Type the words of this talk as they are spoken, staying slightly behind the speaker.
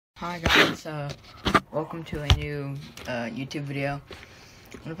Hi guys, welcome to a new YouTube video.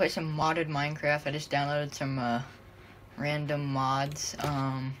 I'm gonna play some modded Minecraft. I just downloaded some random mods.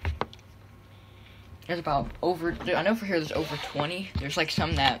 There's about I know for here there's over 20. There's like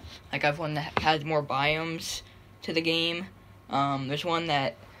some that, like I've one that has more biomes to the game. There's one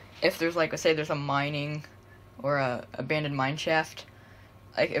that if there's like, let's say there's a mining or a abandoned mine shaft,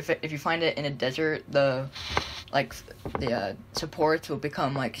 like if you find it in a desert, the supports will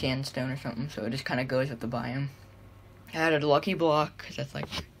become like sandstone or something, so it just kind of goes with the biome. I added a lucky block because that's like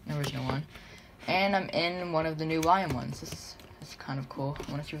the original one, and I'm in one of the new biome ones. This is kind of cool.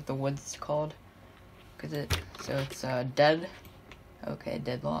 I want to see what the wood's called, it's dead. Okay,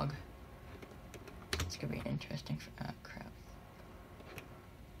 dead log. It's gonna be interesting. Crap.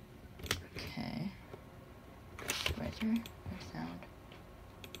 Okay. Where's your sound?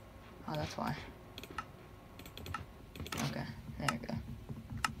 Oh, that's why. Okay, there we go.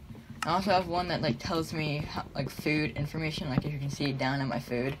 I also have one that like tells me like food information. Like if you can see down in my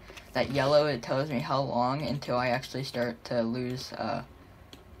food, that yellow, it tells me how long until I actually start to lose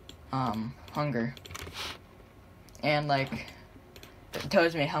hunger. And like it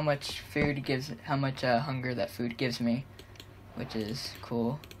tells me how much hunger that food gives me, which is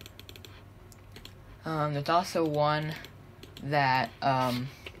cool. There's also one that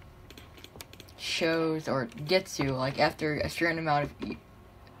shows or gets you like after a certain amount of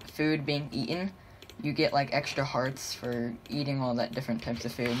food being eaten, you get like extra hearts for eating all that different types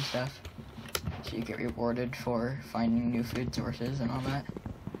of food and stuff. So you get rewarded for finding new food sources and all that,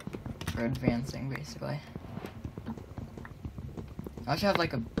 for advancing basically. I also have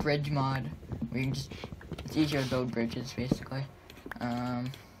like a bridge mod where you can it's easier to build bridges basically.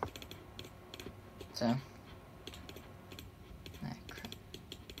 So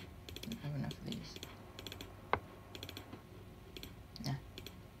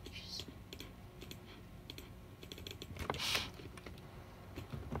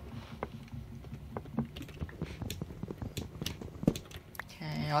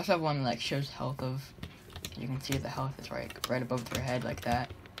I also have one that like shows health of. You can see the health is right above their head like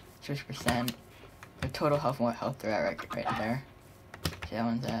that. 6%. The total health and what health they're at right there. See, that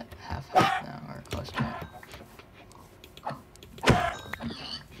one's at half health now, or close to it.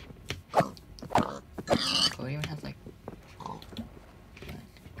 Cool, it even has like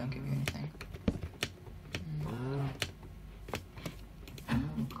don't give you anything.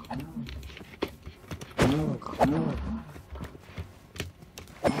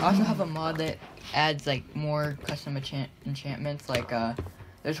 I also have a mod that adds like more custom enchantments. Like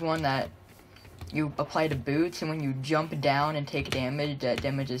there's one that you apply to boots, and when you jump down and take damage, that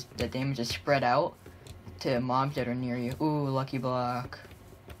damage is spread out to mobs that are near you. Ooh, lucky block.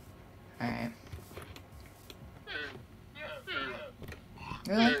 All right.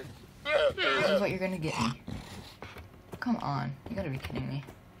 Really? This is what you're gonna get me? Come on, you gotta be kidding me.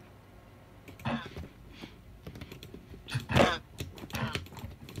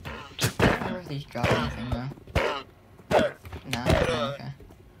 These drop anything though. No, okay.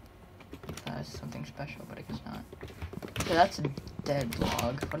 That's something special, but I guess not. Okay, that's a dead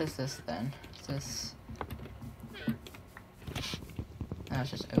log. What is this then? Is this? No, it's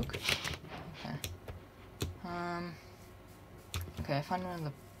just oak. Okay. Okay, I found one of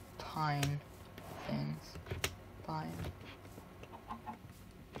the pine things. Pine.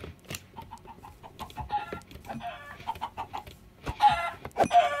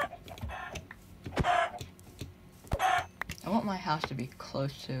 I want my house to be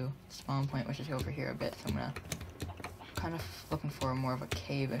close to the spawn point, which is over here a bit, so I'm gonna kind of looking for more of a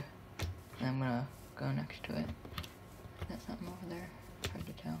cave, and I'm gonna go next to it. Is that something over there? Hard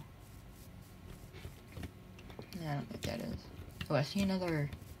to tell. Yeah, I don't think that is. Oh, I see another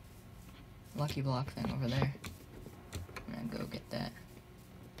lucky block thing over there. I'm gonna go get that.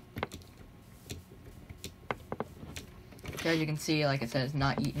 So as you can see, like it says,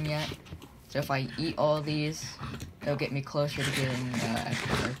 not eaten yet. So if I eat all of these, it'll get me closer to getting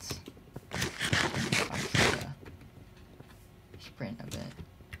extra hearts. Sprint a bit.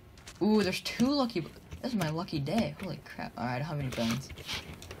 Ooh, there's 2 lucky. This is my lucky day. Holy crap! All right, I don't have any bones.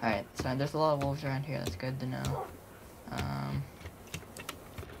 All right, so there's a lot of wolves around here. That's good to know.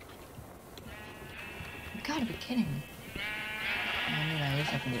 You gotta be kidding me. I mean, at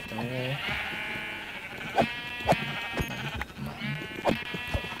least I can get the wool.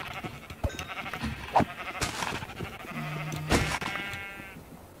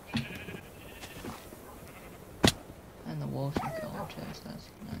 And the wolves can kill them too, so that's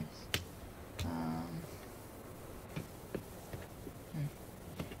nice.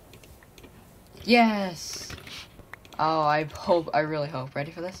 Yes! Oh, I really hope.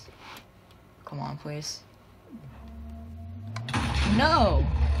 Ready for this? Come on, please. No!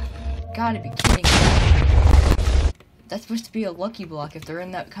 Gotta be kidding me. That's supposed to be a lucky block. If they're in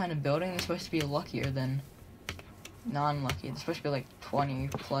that kind of building, they're supposed to be luckier than non-lucky. They're supposed to be like 20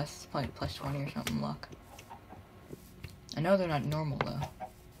 plus, plus 20 or something luck. I know they're not normal though.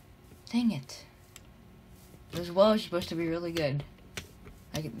 Dang it. Those wells are supposed to be really good.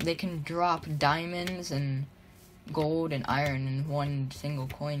 Like, they can drop diamonds and gold and iron in one single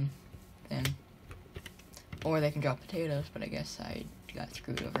coin thing. Or they can drop potatoes, but I guess I got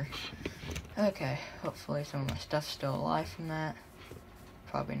screwed over. Okay, hopefully some of my stuff's still alive from that.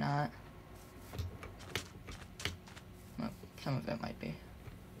 Probably not. Well, some of it might be.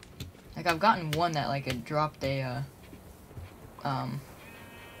 Like, I've gotten one that, like, it dropped a,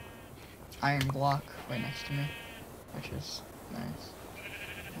 iron block right next to me, which is nice.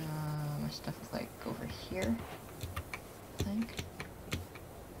 My stuff is, like, over here, I think.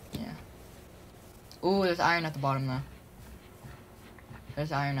 Yeah. Ooh, there's iron at the bottom, though.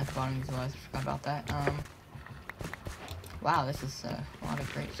 There's iron at the bottom as well. I forgot about that. Wow, this is a lot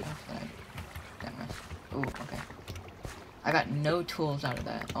of great stuff that I got missed. Ooh, okay. I got no tools out of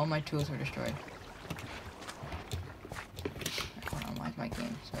that. All my tools were destroyed. Hold on, why is my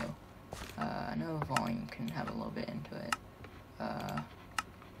game so? I know volume can have a little bit into it.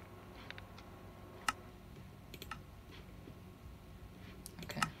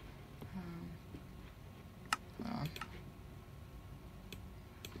 Okay. Hold on.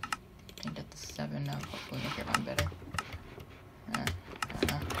 I think that's 7 now. Hopefully make it run better. I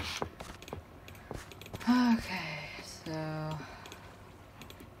don't know. Okay, so...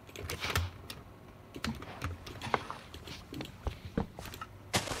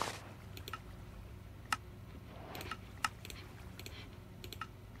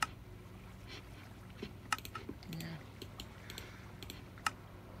 yeah.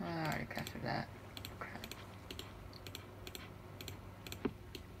 I already crafted that. Crap.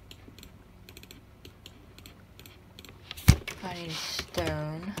 I need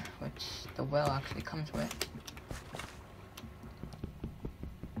stone, which the well actually comes with.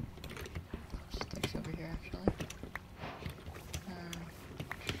 Sticks over here, actually.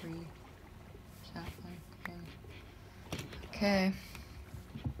 Tree, sapling thing. Okay.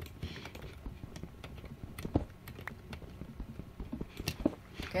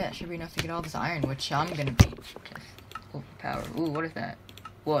 Okay, that should be enough to get all this iron, which I'm gonna be just overpowered. Ooh, what is that?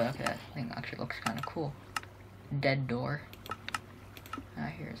 Whoa, okay, that thing actually looks kind of cool. Dead door. I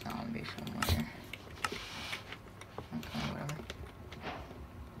hear a zombie somewhere. Okay, whatever.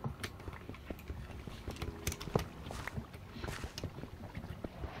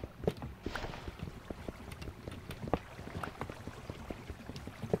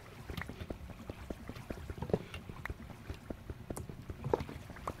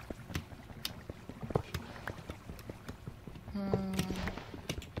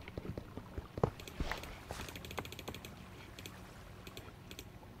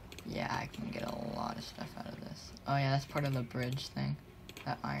 Yeah, I can get a lot of stuff out of this. Oh yeah, that's part of the bridge thing.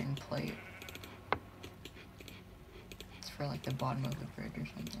 That iron plate. It's for like the bottom of the bridge or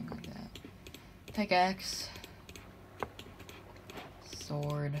something like that. Pickaxe.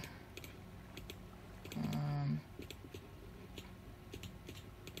 Sword.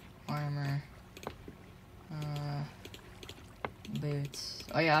 Armor. Boots.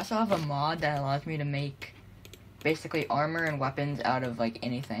 Oh yeah, I also have a mod that allows me to make basically armor and weapons out of like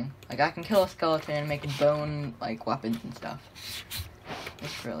anything. Like I can kill a skeleton and make bone like weapons and stuff.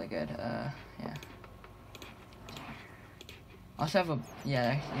 It's really good. Yeah. Also have a,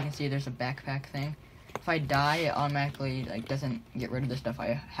 yeah, you can see there's a backpack thing. If I die, it automatically like doesn't get rid of the stuff.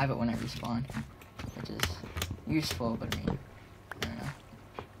 I have it when I respawn, which is useful, but I mean, I don't know.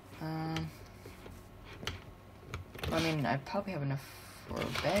 I mean, I probably have enough for a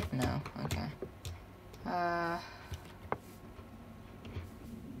bed now. Okay.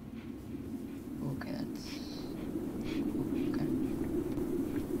 Okay, that's... Okay.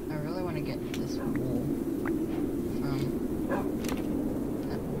 I really want to get this wool from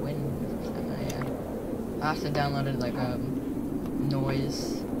that wind. Yeah. I also downloaded like a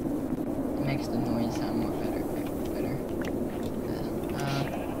noise. It makes the noise sound more better.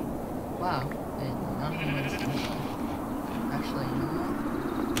 Wow. None of them are the same. Actually, you know what?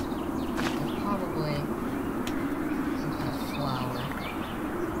 Probably some kind of flower.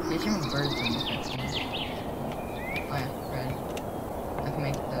 There's even birds in this. Oh yeah, red. I can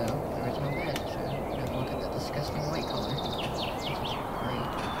make the original bed, so you don't look at the disgusting white color, which is great.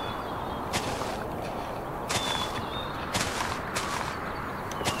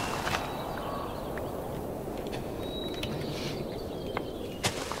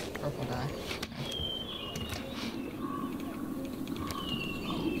 die.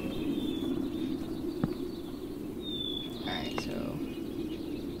 Alright, so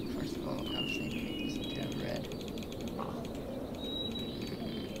first of all, obviously make this into red.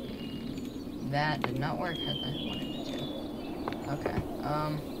 That did not work as I wanted it to. Okay,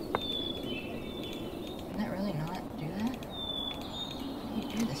 can that really not do that? How do you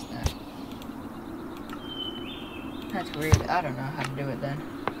do this then? That's weird. I don't know how to do it then.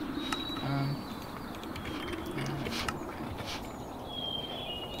 Let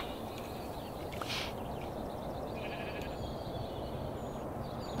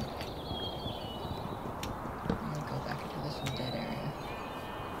me go back into this dead area.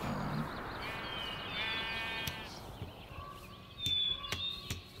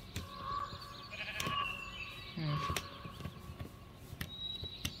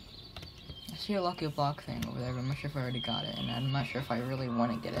 I see a lucky block thing over there, but I'm not sure if I already got it, and I'm not sure if I really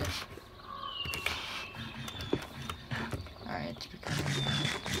want to get it. Alright, it's becoming...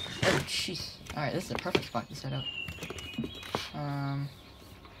 Oh, jeez. Alright, this is a perfect spot to set up.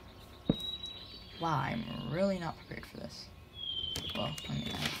 Wow, I'm really not prepared for this. Well, I mean,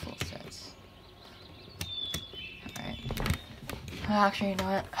 I have full sets. Alright. Actually, you know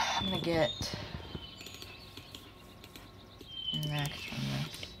what? I'm gonna get... next from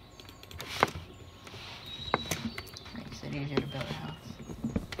this. Makes it easier to build a house.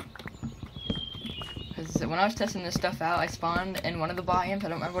 Because when I was testing this stuff out, I spawned in one of the biomes, I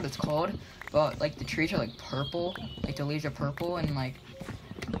don't remember what it's called, but like the trees are like purple, like the leaves are purple, and like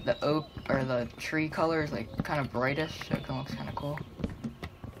the oak or the tree color is like kind of brightish, so it looks kind of cool.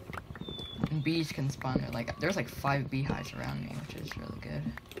 And bees can spawn there. Like there's like 5 beehives around me, which is really good.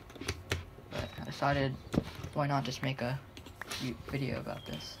 But I decided, why not just make a video about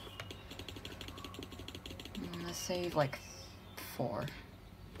this? Let's save like 4.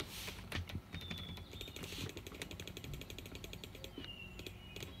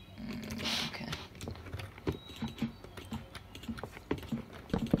 Okay.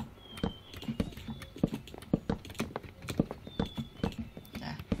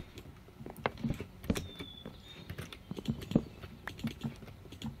 Yeah.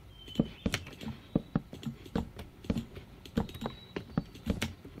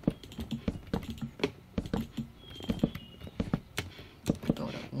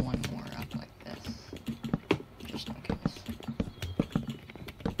 Build up one more up like this, just in case.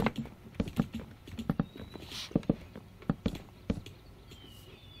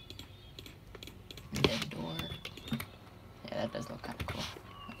 Dead door. Yeah, that does look kind of cool.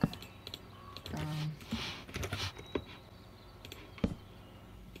 Okay.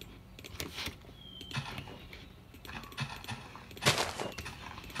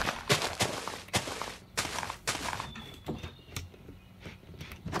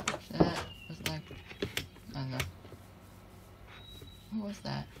 That was like, I don't know. What was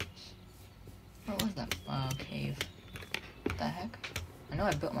that? What was that? Cave. What the heck? I know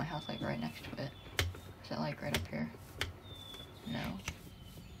I built my house like right next to it. Is it like right up here? No.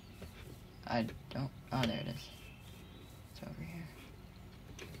 I don't. Oh, there it is. It's over here.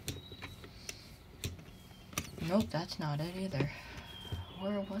 Nope, that's not it either.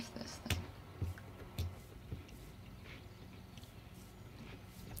 Where was this thing?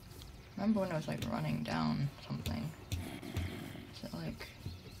 Remember when it was like running down something? Is it like...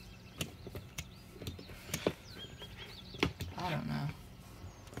 I don't know.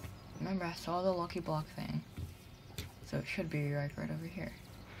 Remember, I saw the lucky block thing. So it should be right over here.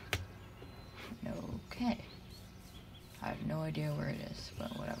 Okay. I have no idea where it is,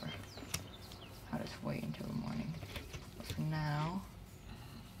 but whatever. I'll just wait until the morning. But for now,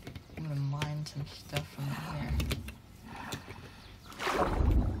 I'm gonna mine some stuff from here.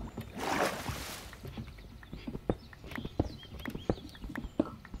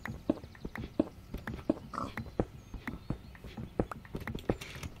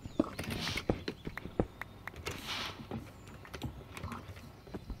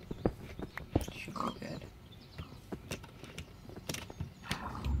 Should be good.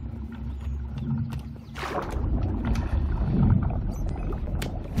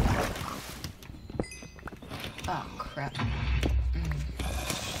 Oh crap.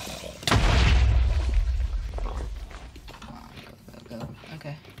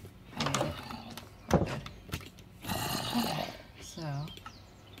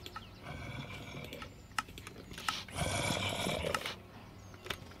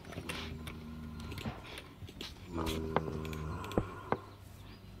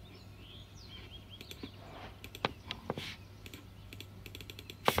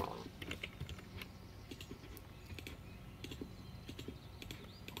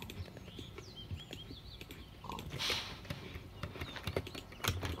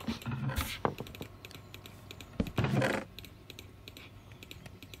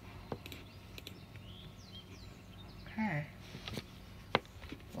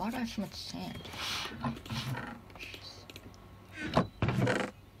 Why do I have so much sand?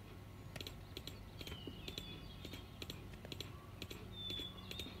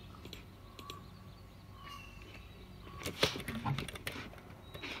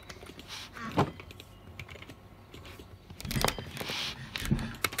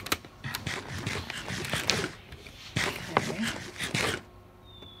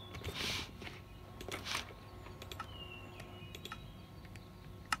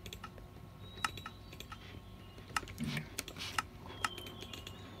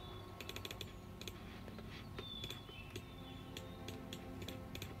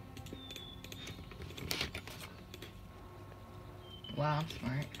 Wow, I'm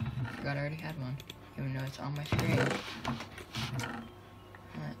smart. I forgot I already had one, even though it's on my screen. Yeah,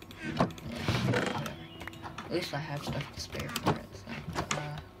 whatever. At least I have stuff to spare for it, so.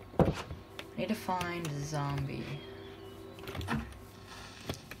 I need to find a zombie.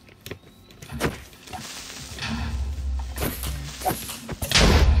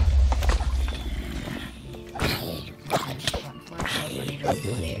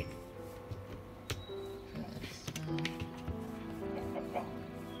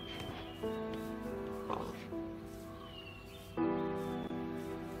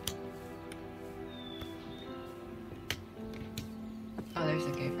 Oh, there's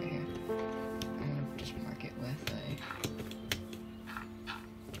a cave right here. I'm gonna just mark it with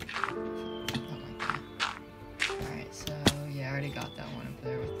something like that. Alright, so yeah, I already got that one up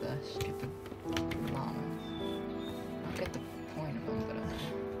there with the stupid llamas. I don't get the point of them, but let's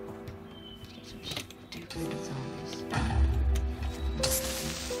get some stupid zombies.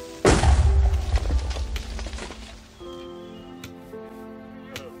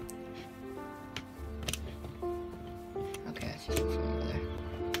 Okay, I see something over there.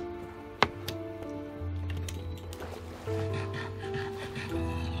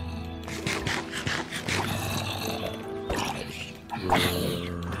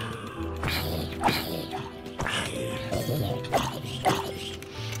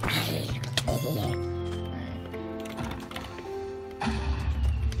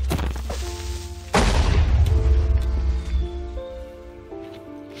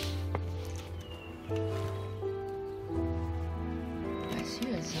 I see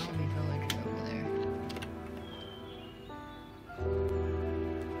a zombie villager over there.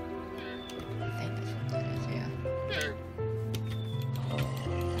 I think that's what that is, yeah.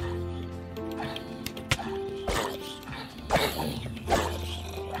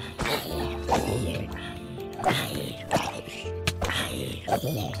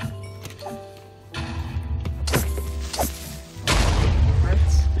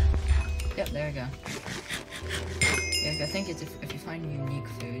 Hearts? Yep, there we go. Yeah, I think it's if you find unique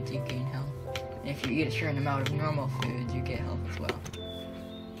foods, you gain health. And if you eat a certain amount of normal foods, you get health as well.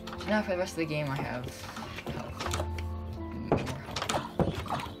 So now for the rest of the game, I have health. More health.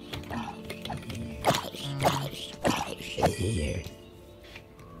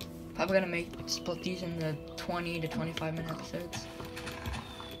 Probably gonna split these into 20 to 25 minute episodes.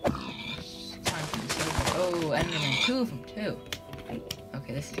 It's time for the server. Oh, Enderman, 2 of them too.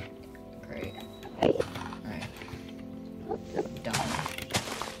 Okay, this is great. Alright. Done.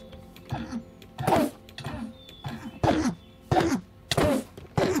 I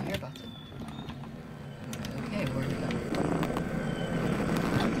hear about it. Okay, where we go?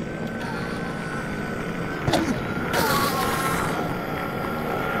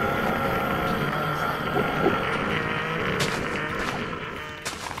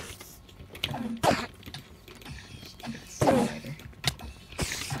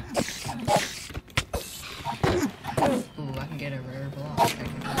 Ooh, I can get a rare block.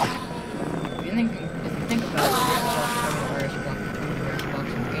 If you think about it, one of the rarest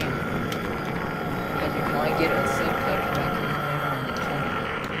blocks in the game. Because you can only get a silk touch back in the game.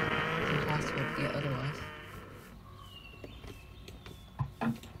 It's impossible to get otherwise.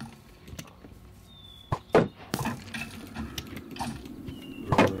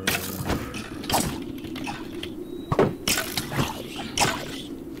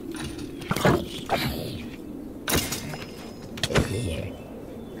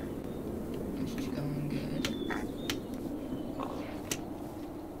 This is going good.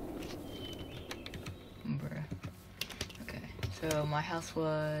 Bruh. Okay, so my house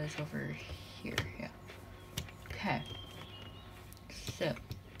was over here, yeah. Okay. So.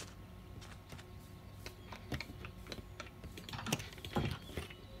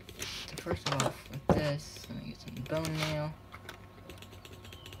 First of all, with this, let me get some bone meal.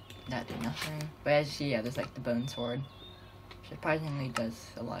 That did nothing. But as you see, yeah, there's like the bone sword. Surprisingly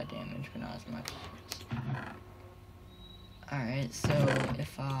does a lot of damage, but not as much. Alright, so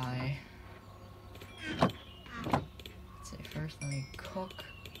if I... let's say first, let me cook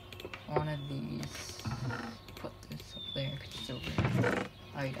one of these. Put this up there, because it's over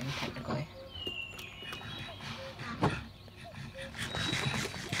item, technically.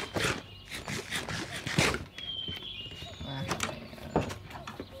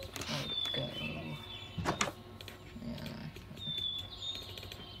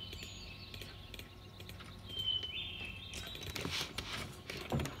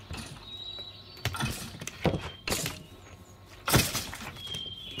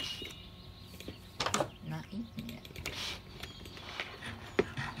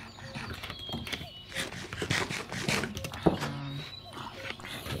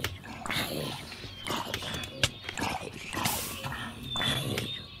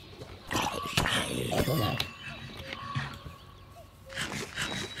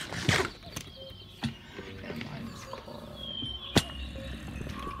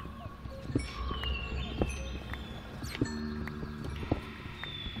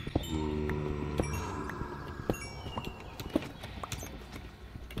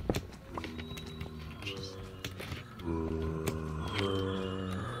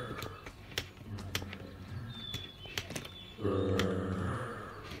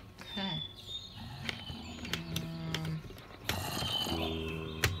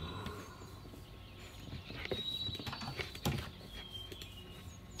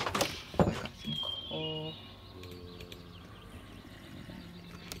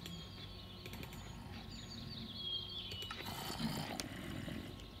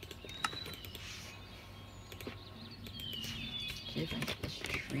 See if I can get this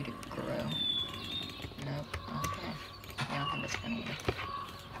tree to grow. Nope. Okay. Yeah, I think it's gonna work.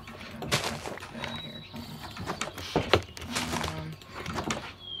 Around here or something.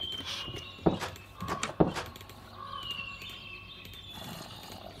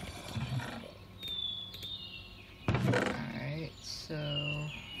 Alright, so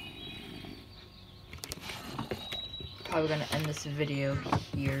probably gonna end this video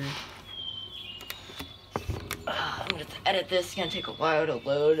here. I'm gonna edit this. It's gonna take a while to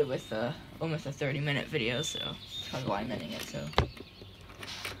load with almost a 30-minute video, so that's probably why I'm ending it. So,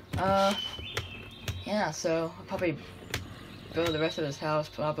 yeah. So I'll probably build the rest of this house.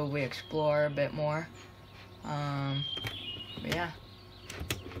 Probably explore a bit more. But yeah,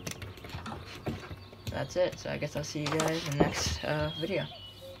 that's it. So I guess I'll see you guys in the next video.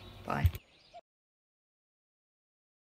 Bye.